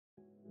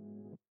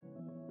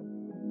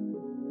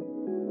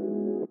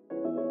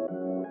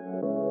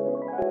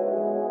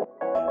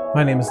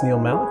My name is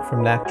Malek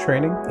from Knack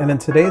Training, and in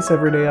today's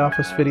Everyday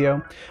Office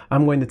video,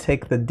 I'm going to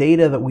take the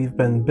data that we've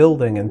been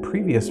building in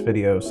previous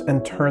videos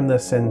and turn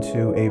this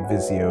into a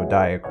Visio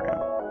diagram.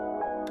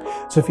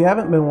 So if you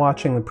haven't been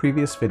watching the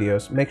previous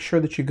videos, make sure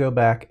that you go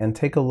back and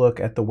take a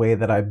look at the way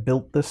that I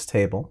built this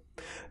table,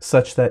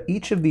 such that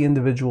each of the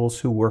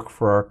individuals who work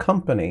for our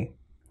company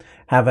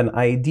have an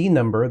ID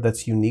number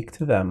that's unique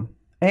to them,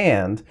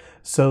 and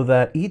so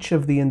that each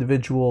of the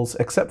individuals,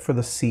 except for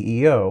the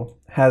CEO,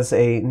 has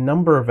a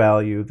number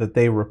value that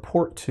they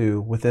report to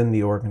within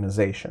the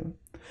organization.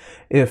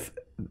 If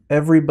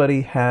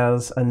everybody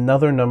has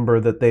another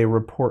number that they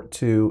report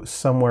to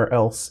somewhere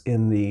else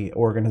in the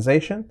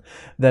organization,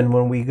 then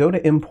when we go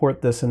to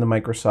import this into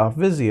Microsoft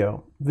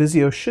Visio,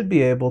 Visio should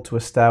be able to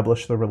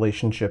establish the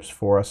relationships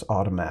for us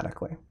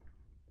automatically.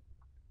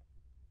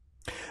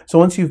 So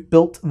once you've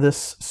built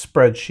this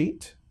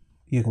spreadsheet,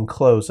 you can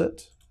close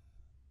it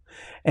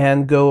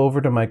and go over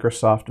to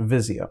Microsoft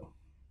Visio.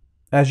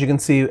 As you can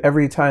see,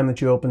 every time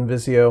that you open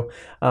Visio,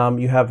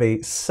 you have a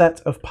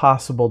set of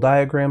possible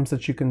diagrams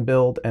that you can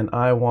build, and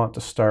I want to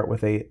start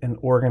with an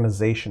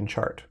organization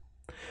chart.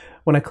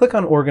 When I click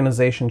on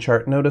Organization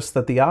Chart, notice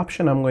that the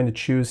option I'm going to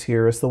choose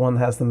here is the one that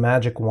has the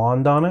magic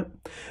wand on it.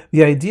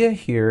 The idea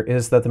here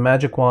is that the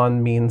magic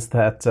wand means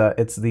that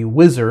it's the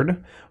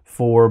wizard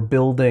for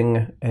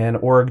building an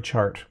org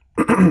chart.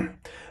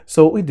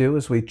 So what we do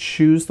is we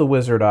choose the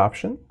wizard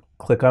option,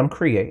 click on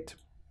Create,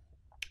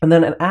 and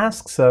then it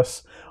asks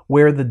us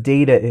where the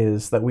data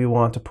is that we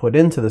want to put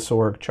into this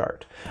org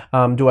chart.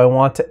 Do I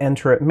want to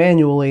enter it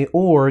manually,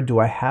 or do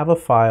I have a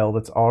file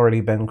that's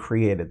already been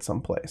created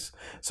someplace?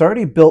 So I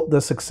already built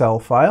this Excel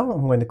file.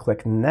 I'm going to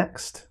click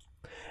Next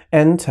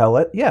and tell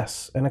it,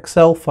 yes, an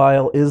Excel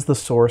file is the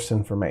source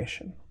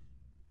information.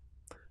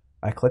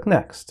 I click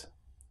Next.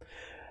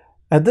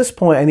 At this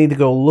point, I need to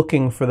go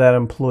looking for that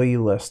employee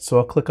list. So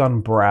I'll click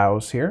on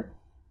Browse here.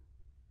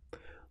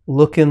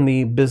 Look in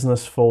the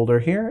business folder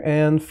here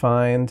and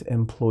find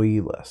employee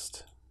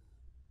list.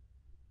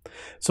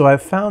 So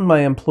I've found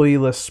my employee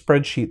list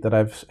spreadsheet that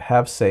I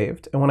have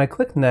saved, and when I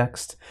click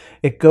Next,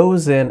 it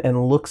goes in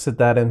and looks at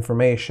that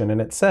information,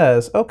 and it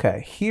says,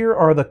 okay, here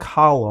are the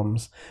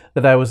columns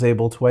that I was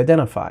able to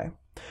identify.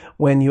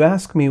 When you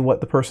ask me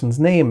what the person's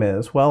name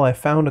is, well, I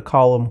found a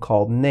column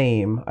called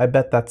Name. I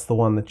bet that's the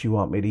one that you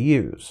want me to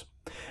use.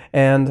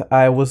 And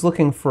I was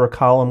looking for a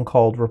column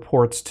called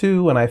Reports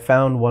To, and I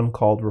found one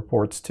called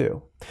Reports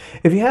To.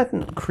 If you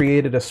hadn't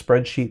created a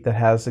spreadsheet that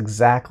has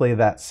exactly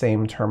that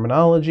same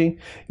terminology,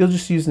 you'll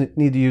just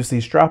need to use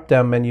these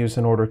drop-down menus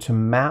in order to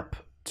map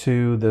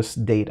to this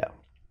data.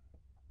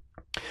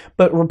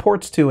 But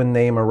Reports To and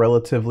Name are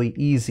relatively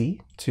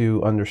easy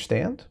to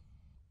understand.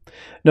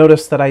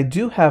 Notice that I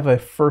do have a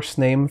first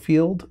name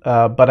field,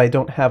 but I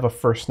don't have a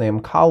first name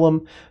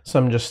column, so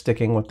I'm just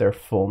sticking with their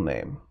full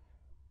name.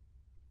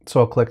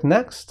 So I'll click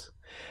Next,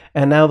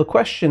 and now the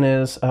question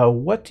is,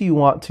 what do you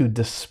want to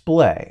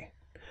display?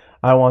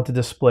 I want to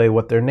display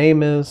what their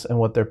name is and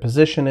what their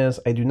position is.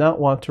 I do not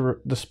want to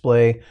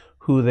display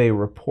who they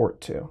report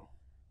to.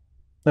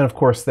 And of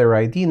course, their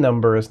ID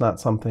number is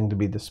not something to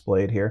be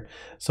displayed here,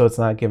 so it's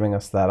not giving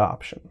us that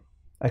option.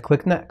 I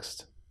click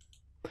Next.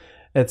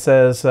 It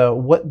says,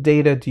 what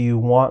data do you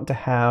want to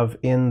have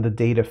in the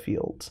data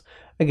fields?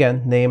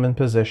 Again, name and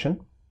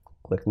position.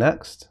 Click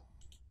Next.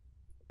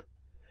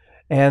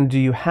 And do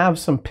you have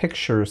some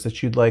pictures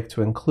that you'd like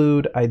to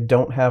include? I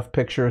don't have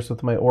pictures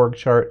with my org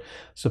chart,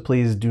 so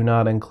please do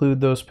not include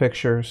those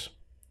pictures.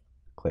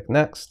 Click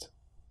Next.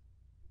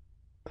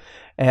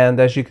 And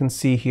as you can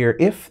see here,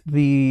 if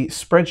the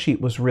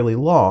spreadsheet was really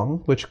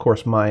long, which of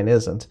course mine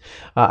isn't,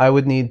 I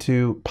would need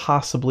to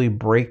possibly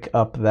break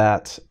up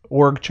that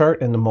org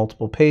chart into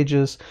multiple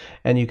pages.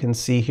 And you can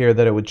see here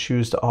that it would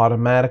choose to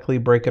automatically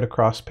break it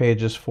across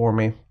pages for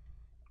me.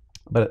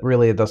 But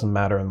it doesn't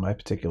matter in my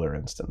particular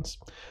instance.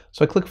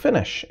 So I click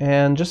Finish,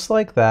 and just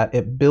like that,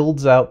 it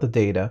builds out the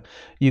data.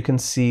 You can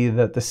see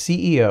that the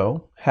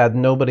CEO had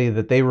nobody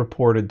that they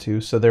reported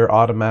to, so they're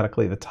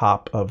automatically the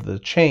top of the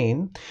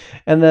chain.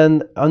 And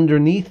then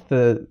underneath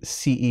the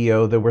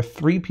CEO, there were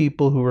 3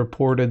 people who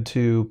reported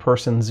to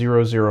person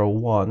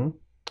 001,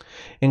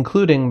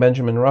 including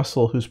Benjamin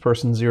Russell, who's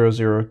person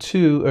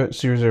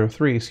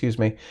 003, excuse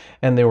me,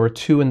 and there were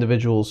 2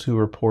 individuals who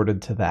reported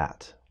to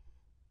that.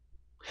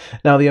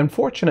 Now, the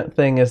unfortunate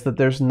thing is that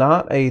there's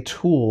not a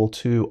tool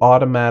to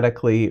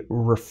automatically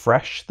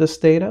refresh this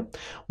data.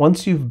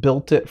 Once you've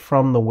built it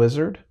from the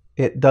wizard,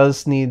 it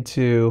does need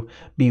to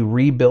be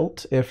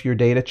rebuilt if your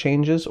data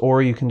changes,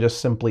 or you can just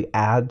simply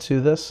add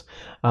to this.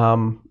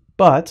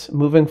 But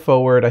moving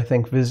forward, I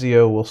think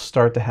Visio will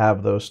start to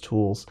have those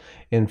tools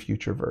in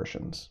future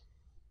versions.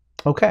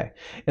 Okay,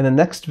 in the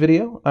next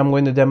video, I'm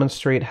going to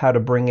demonstrate how to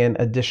bring in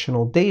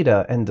additional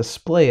data and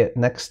display it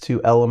next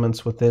to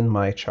elements within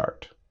my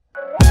chart.